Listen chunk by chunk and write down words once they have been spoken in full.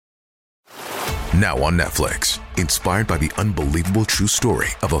Now on Netflix, inspired by the unbelievable true story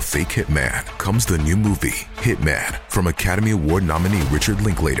of a fake hitman, comes the new movie, Hitman, from Academy Award nominee Richard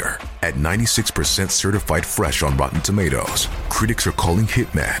Linklater. At 96% certified fresh on Rotten Tomatoes, critics are calling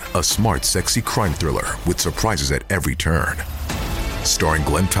Hitman a smart, sexy crime thriller with surprises at every turn. Starring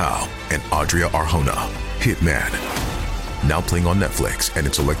Glenn Powell and Adria Arjona, Hitman. Now playing on Netflix and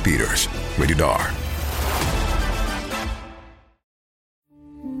in select theaters. Rated R.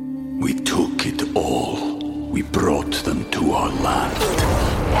 We took it all. We brought them to our land.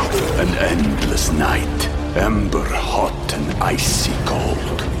 An endless night, ember hot and icy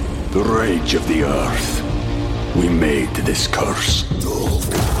cold. The rage of the earth. We made this curse.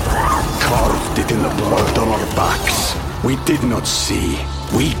 Carved it in the blood on our backs. We did not see.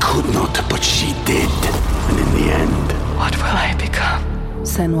 We could not, but she did. And in the end... What will I become?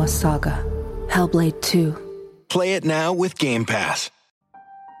 Senua's Saga. Hellblade 2. Play it now with Game Pass.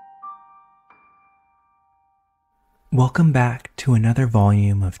 Welcome back to another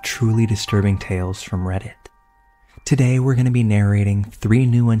volume of truly disturbing tales from Reddit. Today we're going to be narrating 3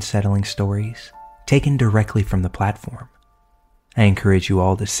 new unsettling stories taken directly from the platform. I encourage you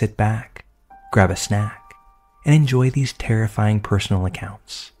all to sit back, grab a snack, and enjoy these terrifying personal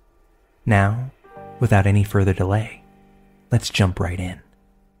accounts. Now, without any further delay, let's jump right in.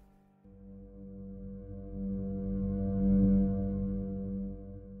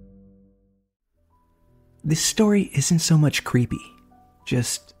 This story isn't so much creepy,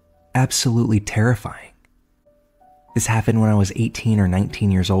 just absolutely terrifying. This happened when I was 18 or 19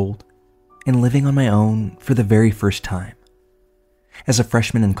 years old and living on my own for the very first time. As a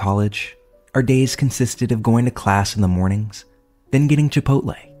freshman in college, our days consisted of going to class in the mornings, then getting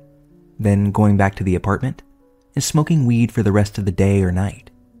Chipotle, then going back to the apartment and smoking weed for the rest of the day or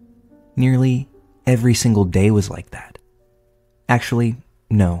night. Nearly every single day was like that. Actually,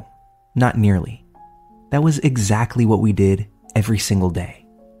 no, not nearly. That was exactly what we did every single day.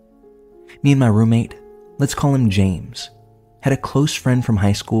 Me and my roommate, let's call him James, had a close friend from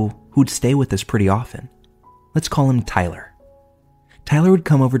high school who'd stay with us pretty often. Let's call him Tyler. Tyler would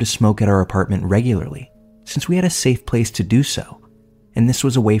come over to smoke at our apartment regularly since we had a safe place to do so, and this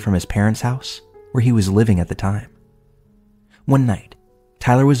was away from his parents' house where he was living at the time. One night,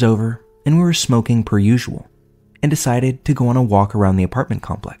 Tyler was over and we were smoking per usual and decided to go on a walk around the apartment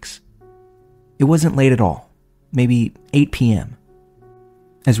complex. It wasn't late at all, maybe 8 p.m.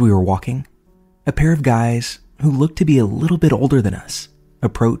 As we were walking, a pair of guys who looked to be a little bit older than us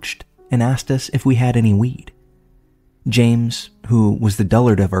approached and asked us if we had any weed. James, who was the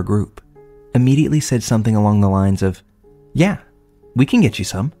dullard of our group, immediately said something along the lines of, "Yeah, we can get you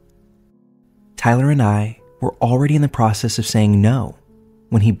some." Tyler and I were already in the process of saying no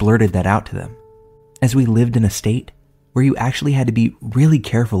when he blurted that out to them, as we lived in a state where you actually had to be really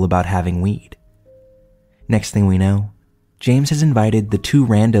careful about having weed. Next thing we know, James has invited the 2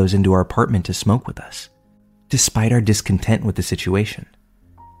 randos into our apartment to smoke with us, despite our discontent with the situation.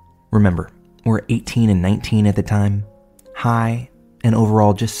 Remember, we're 18 and 19 at the time, high, and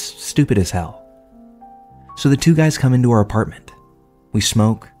overall just stupid as hell. So the 2 guys come into our apartment. We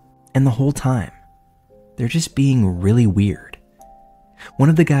smoke, and the whole time, they're just being really weird. One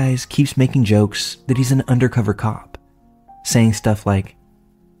of the guys keeps making jokes that he's an undercover cop, saying stuff like,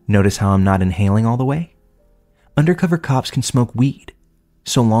 "Notice how I'm not inhaling all the way? Undercover cops can smoke weed,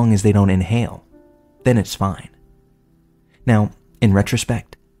 so long as they don't inhale, then it's fine." Now, in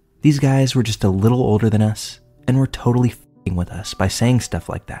retrospect, these guys were just a little older than us and were totally f***ing with us by saying stuff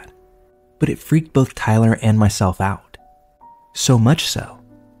like that. But it freaked both Tyler and myself out. So much so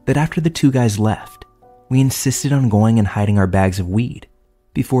that after the 2 guys left, we insisted on going and hiding our bags of weed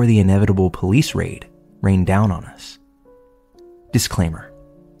before the inevitable police raid rained down on us. Disclaimer.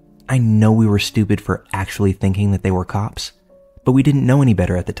 I know we were stupid for actually thinking that they were cops, but we didn't know any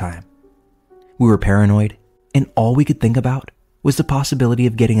better at the time. We were paranoid, and all we could think about was the possibility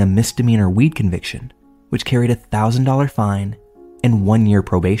of getting a misdemeanor weed conviction, which carried a $1,000 fine and 1 year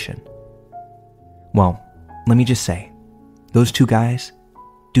probation. Well, let me just say, those 2 guys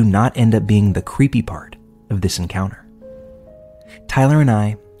do not end up being the creepy part of this encounter. Tyler and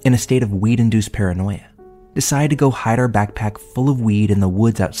I, in a state of weed-induced paranoia, decided to go hide our backpack full of weed in the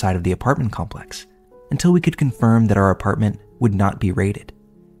woods outside of the apartment complex until we could confirm that our apartment would not be raided.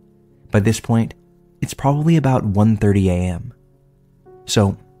 By this point, it's probably about 1:30 a.m.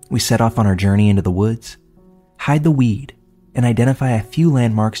 So we set off on our journey into the woods, hide the weed, and identify a few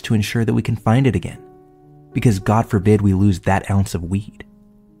landmarks to ensure that we can find it again, because God forbid we lose that ounce of weed.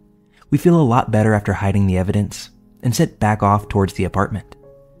 We feel a lot better after hiding the evidence and set back off towards the apartment.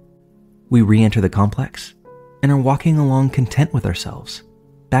 We re-enter the complex and are walking along content with ourselves,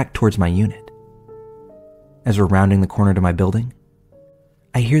 back towards my unit, as we're rounding the corner to my building,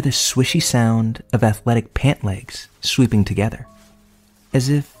 I hear the swishy sound of athletic pant legs sweeping together, as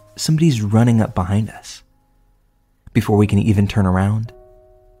if somebody's running up behind us. Before we can even turn around,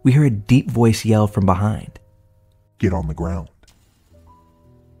 we hear a deep voice yell from behind, "Get on the ground."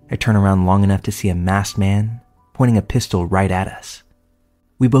 I turn around long enough to see a masked man pointing a pistol right at us.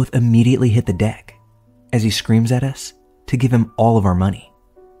 We both immediately hit the deck as he screams at us to give him all of our money.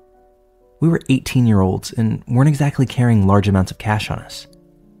 We were 18-year-olds and weren't exactly carrying large amounts of cash on us.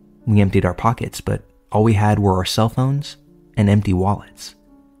 We emptied our pockets, but all we had were our cell phones and empty wallets.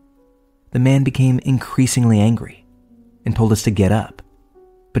 The man became increasingly angry and told us to get up,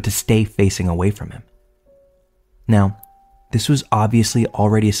 but to stay facing away from him. Now, this was obviously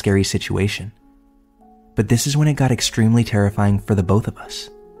already a scary situation, but this is when it got extremely terrifying for the both of us.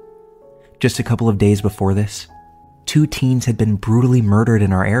 Just a couple of days before this, 2 teens had been brutally murdered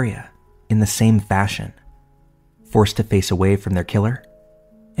in our area in the same fashion, forced to face away from their killer,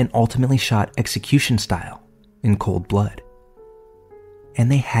 and ultimately shot execution style in cold blood.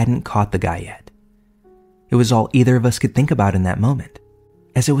 And they hadn't caught the guy yet. It was all either of us could think about in that moment,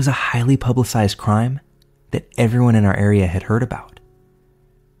 as it was a highly publicized crime that everyone in our area had heard about.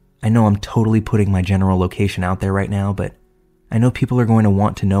 I know I'm totally putting my general location out there right now, but I know people are going to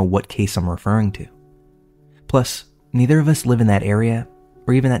want to know what case I'm referring to. Plus, neither of us live in that area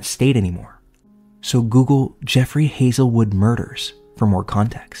or even that state anymore. So Google Jeffrey Hazelwood murders for more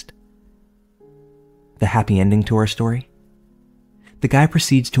context. The happy ending to our story? The guy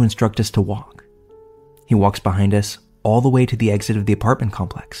proceeds to instruct us to walk. He walks behind us all the way to the exit of the apartment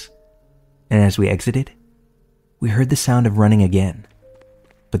complex. And as we exited, we heard the sound of running again,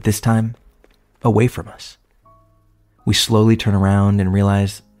 but this time, away from us. We slowly turn around and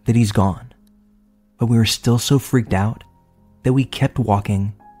realize that he's gone, but we were still so freaked out that we kept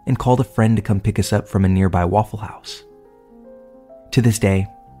walking and called a friend to come pick us up from a nearby Waffle House. To this day,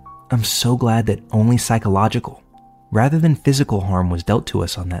 I'm so glad that only psychological, rather than physical harm was dealt to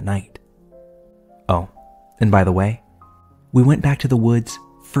us on that night. Oh, and by the way, we went back to the woods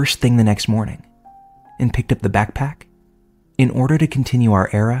first thing the next morning and picked up the backpack in order to continue our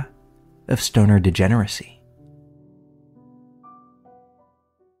era of stoner degeneracy.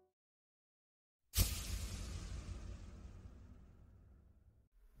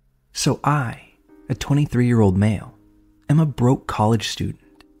 So I, a 23-year-old male, am a broke college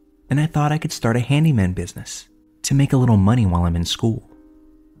student, and I thought I could start a handyman business to make a little money while I'm in school.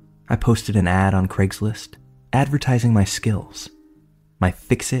 I posted an ad on Craigslist advertising my skills, my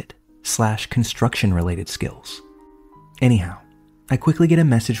fix-it/construction related skills. Anyhow, I quickly get a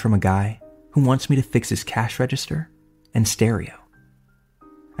message from a guy who wants me to fix his cash register and stereo.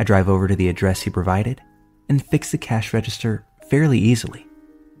 I drive over to the address he provided and fix the cash register fairly easily.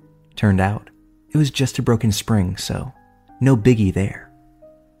 Turned out, it was just a broken spring, so no biggie there.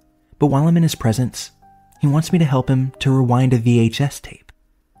 But while I'm in his presence, he wants me to help him to rewind a VHS tape.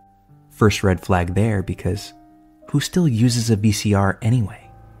 First red flag there, because who still uses a VCR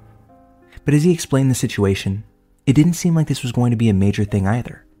anyway? But as he explained the situation, it didn't seem like this was going to be a major thing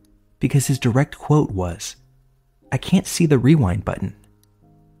either, because his direct quote was, "I can't see the rewind button."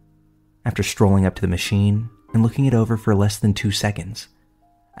 After strolling up to the machine and looking it over for less than 2 seconds,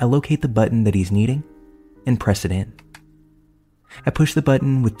 I locate the button that he's needing and press it in. I push the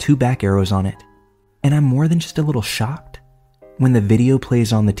button with 2 back arrows on it, and I'm more than just a little shocked when the video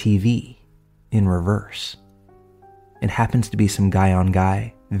plays on the TV in reverse. It happens to be some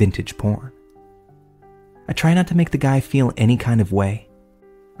guy-on-guy vintage porn. I try not to make the guy feel any kind of way.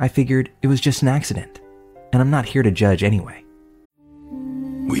 I figured it was just an accident, and I'm not here to judge anyway.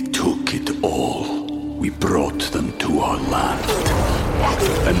 We took it all. We brought them to our land.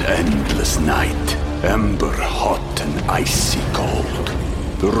 An endless night, ember hot and icy cold.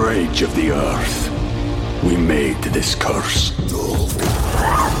 The rage of the earth. We made this curse.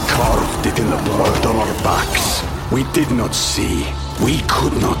 Carved it in the blood on our backs. We did not see. We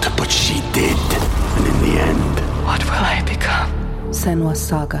could not, but she did. And in the end, what will I become? Senua's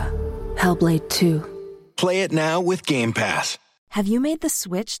Saga. Hellblade 2. Play it now with Game Pass. Have you made the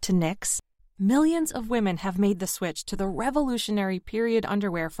switch to Knix? Millions of women have made the switch to the revolutionary period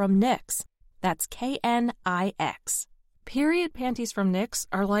underwear from Knix. That's Knix. Period panties from Knix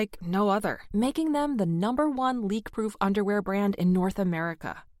are like no other, making them the #1 leak-proof underwear brand in North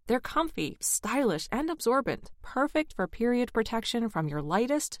America. They're comfy, stylish, and absorbent, perfect for period protection from your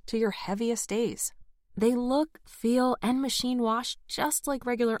lightest to your heaviest days. They look, feel, and machine wash just like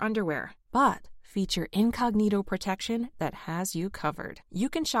regular underwear, but feature incognito protection that has you covered. You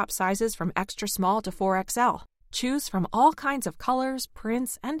can shop sizes from extra small to 4XL. Choose from all kinds of colors,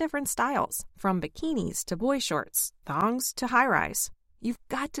 prints, and different styles, from bikinis to boy shorts, thongs to high-rise. You've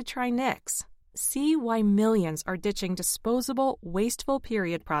got to try Knix. See why millions are ditching disposable, wasteful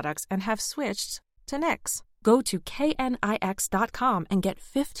period products and have switched to Knix. Go to knix.com and get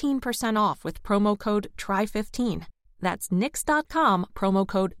 15% off with promo code TRY15. That's knix.com, promo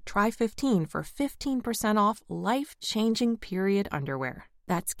code TRY15 for 15% off life-changing period underwear.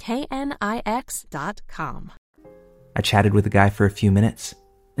 That's knix.com. I chatted with the guy for a few minutes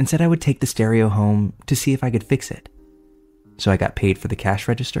and said I would take the stereo home to see if I could fix it. So I got paid for the cash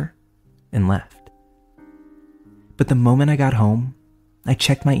register and left. But the moment I got home, I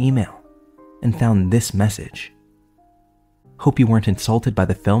checked my email and found this message. Hope you weren't insulted by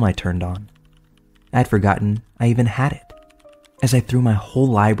the film I turned on. I'd forgotten I even had it, as I threw my whole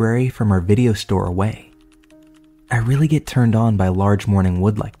library from our video store away. I really get turned on by large morning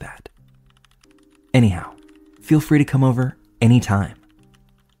wood like that. Anyhow, feel free to come over anytime.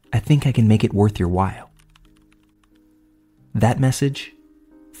 I think I can make it worth your while. That message,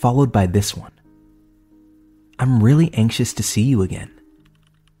 followed by this one. I'm really anxious to see you again.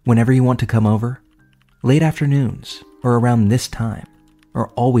 Whenever you want to come over, late afternoons or around this time are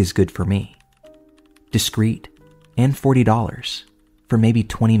always good for me. Discreet and $40 for maybe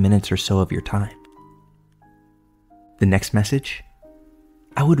 20 minutes or so of your time. The next message,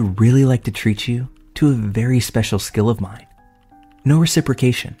 I would really like to treat you to a very special skill of mine. No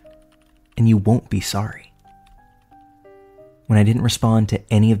reciprocation, and you won't be sorry. When I didn't respond to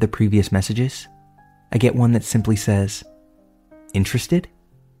any of the previous messages, I get one that simply says, "Interested?"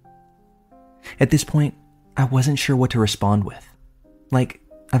 At this point, I wasn't sure what to respond with. Like,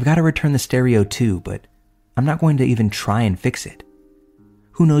 I've got to return the stereo too, but I'm not going to even try and fix it.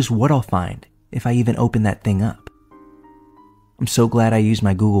 Who knows what I'll find if I even open that thing up. I'm so glad I used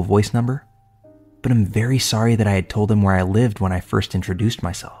my Google Voice number, but I'm very sorry that I had told him where I lived when I first introduced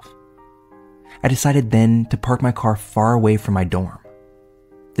myself. I decided then to park my car far away from my dorm.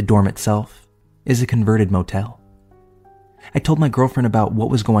 The dorm itself is a converted motel. I told my girlfriend about what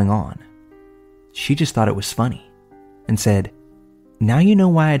was going on. She just thought it was funny and said, "Now you know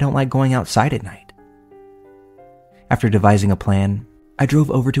why I don't like going outside at night." After devising a plan, I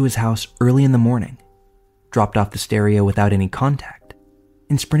drove over to his house early in the morning, dropped off the stereo without any contact,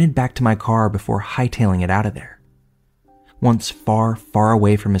 and sprinted back to my car before hightailing it out of there. Once far, far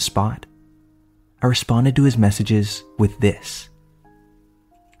away from his spot, I responded to his messages with this.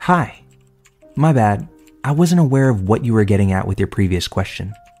 "Hi. My bad. I wasn't aware of what you were getting at with your previous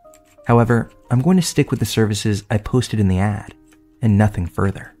question. However, I'm going to stick with the services I posted in the ad and nothing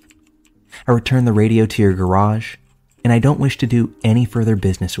further. I returned the radio to your garage, and I don't wish to do any further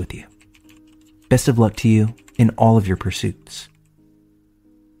business with you. Best of luck to you in all of your pursuits."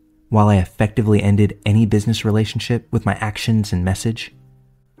 While I effectively ended any business relationship with my actions and message,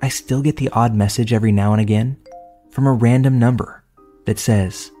 I still get the odd message every now and again from a random number that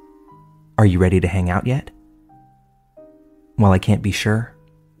says, "Are you ready to hang out yet?" While I can't be sure,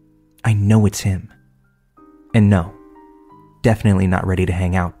 I know it's him. And no, definitely not ready to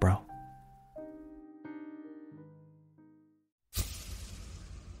hang out, bro.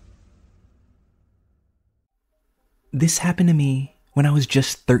 This happened to me when I was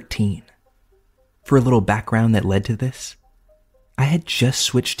just 13. For a little background that led to this, I had just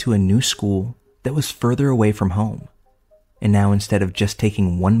switched to a new school that was further away from home. And now instead of just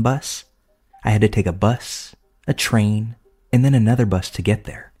taking one bus, I had to take a bus, a train, and then another bus to get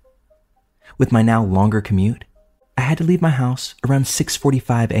there. With my now longer commute, I had to leave my house around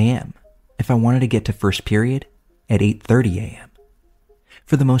 6:45 a.m. if I wanted to get to first period at 8:30 a.m.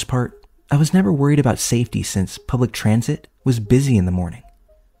 For the most part, I was never worried about safety since public transit was busy in the morning.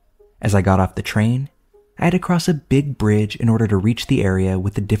 As I got off the train, I had to cross a big bridge in order to reach the area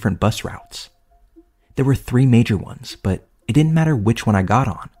with the different bus routes. There were 3 major ones, but it didn't matter which one I got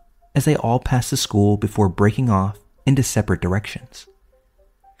on, as they all passed the school before breaking off into separate directions.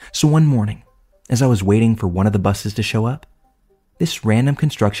 So one morning, as I was waiting for one of the buses to show up, this random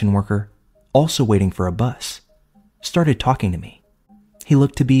construction worker, also waiting for a bus, started talking to me. He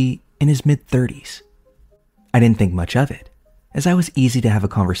looked to be in his mid-30s. I didn't think much of it, as I was easy to have a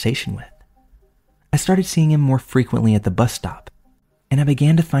conversation with. I started seeing him more frequently at the bus stop, and I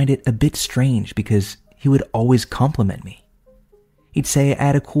began to find it a bit strange because he would always compliment me. He'd say I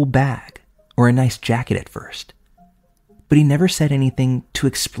had a cool bag or a nice jacket at first, but he never said anything to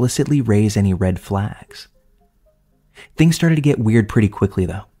explicitly raise any red flags. Things started to get weird pretty quickly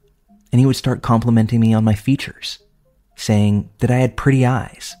though, and he would start complimenting me on my features, saying that I had pretty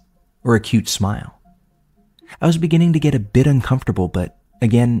eyes or a cute smile. I was beginning to get a bit uncomfortable, but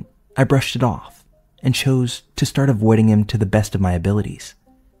again, I brushed it off and chose to start avoiding him to the best of my abilities.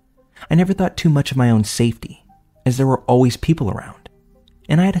 I never thought too much of my own safety, as there were always people around,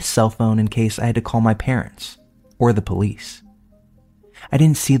 and I had a cell phone in case I had to call my parents or the police. I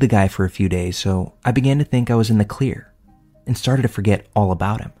didn't see the guy for a few days, so I began to think I was in the clear and started to forget all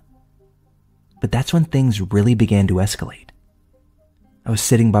about him. But that's when things really began to escalate. I was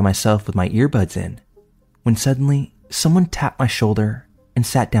sitting by myself with my earbuds in when suddenly someone tapped my shoulder and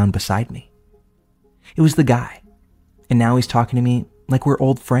sat down beside me. It was the guy, and now he's talking to me like we're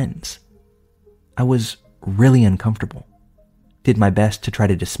old friends. I was really uncomfortable, did my best to try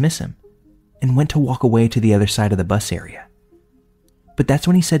to dismiss him, and went to walk away to the other side of the bus area. But that's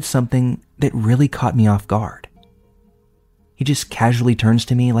when he said something that really caught me off guard. He just casually turns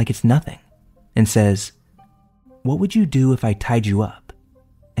to me like it's nothing and says, "What would you do if I tied you up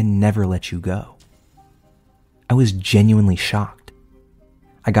and never let you go?" I was genuinely shocked.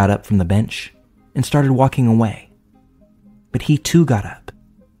 I got up from the bench and started walking away. But he too got up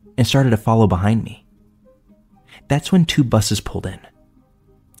and started to follow behind me. That's when 2 buses pulled in.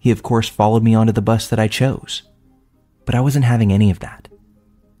 He of course followed me onto the bus that I chose, but I wasn't having any of that.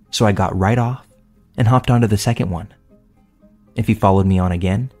 So I got right off and hopped onto the second one. If he followed me on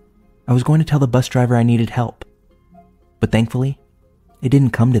again, I was going to tell the bus driver I needed help. But thankfully, it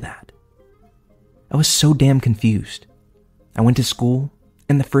didn't come to that. I was so damn confused. I went to school,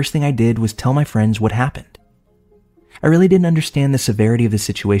 and the first thing I did was tell my friends what happened. I really didn't understand the severity of the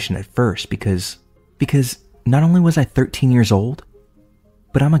situation at first because not only was I 13 years old,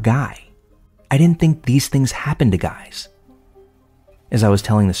 but I'm a guy. I didn't think these things happened to guys. As I was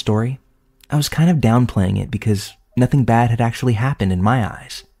telling the story, I was kind of downplaying it because nothing bad had actually happened in my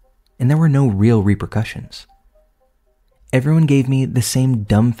eyes, and there were no real repercussions. Everyone gave me the same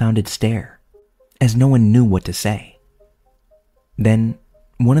dumbfounded stare, as no one knew what to say. Then,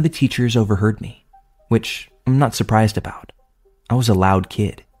 one of the teachers overheard me, which I'm not surprised about. I was a loud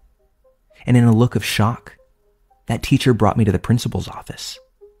kid. And in a look of shock, that teacher brought me to the principal's office.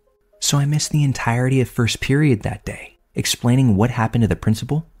 So I missed the entirety of first period that day, explaining what happened to the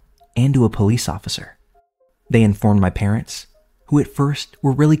principal and to a police officer. They informed my parents, who at first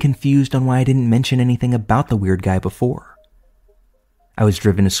were really confused on why I didn't mention anything about the weird guy before. I was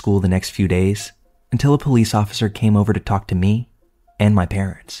driven to school the next few days until a police officer came over to talk to me and my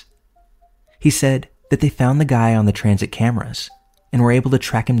parents. He said that they found the guy on the transit cameras and were able to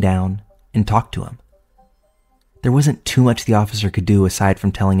track him down and talk to him. There wasn't too much the officer could do aside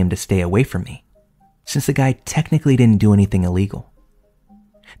from telling him to stay away from me, since the guy technically didn't do anything illegal.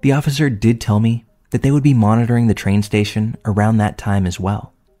 The officer did tell me that they would be monitoring the train station around that time as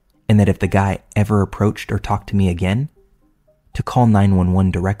well, and that if the guy ever approached or talked to me again, to call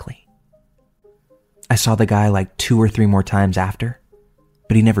 911 directly. I saw the guy like 2 or 3 more times after,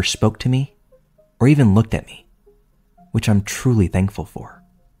 but he never spoke to me or even looked at me, which I'm truly thankful for.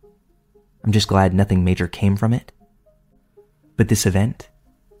 I'm just glad nothing major came from it. But this event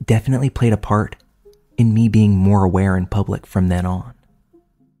definitely played a part in me being more aware in public from then on.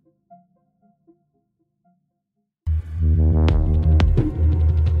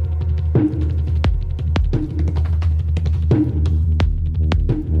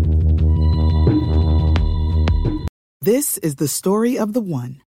 This is the story of the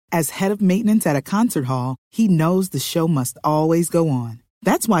one. As head of maintenance at a concert hall, he knows the show must always go on.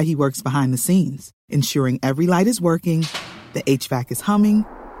 That's why he works behind the scenes, ensuring every light is working, the HVAC is humming,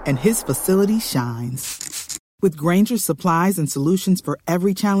 and his facility shines. With Grainger's supplies and solutions for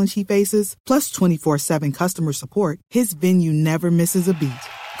every challenge he faces, plus 24/7 customer support, his venue never misses a beat.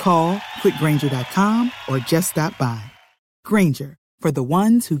 Call quickgrainger.com or just stop by. Grainger, for the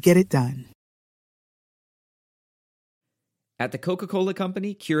ones who get it done. At the Coca-Cola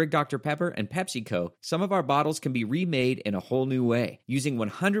Company, Keurig Dr. Pepper, and PepsiCo, some of our bottles can be remade in a whole new way, using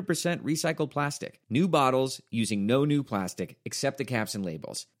 100% recycled plastic. New bottles using no new plastic, except the caps and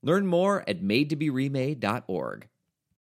labels. Learn more at madetoberemade.org.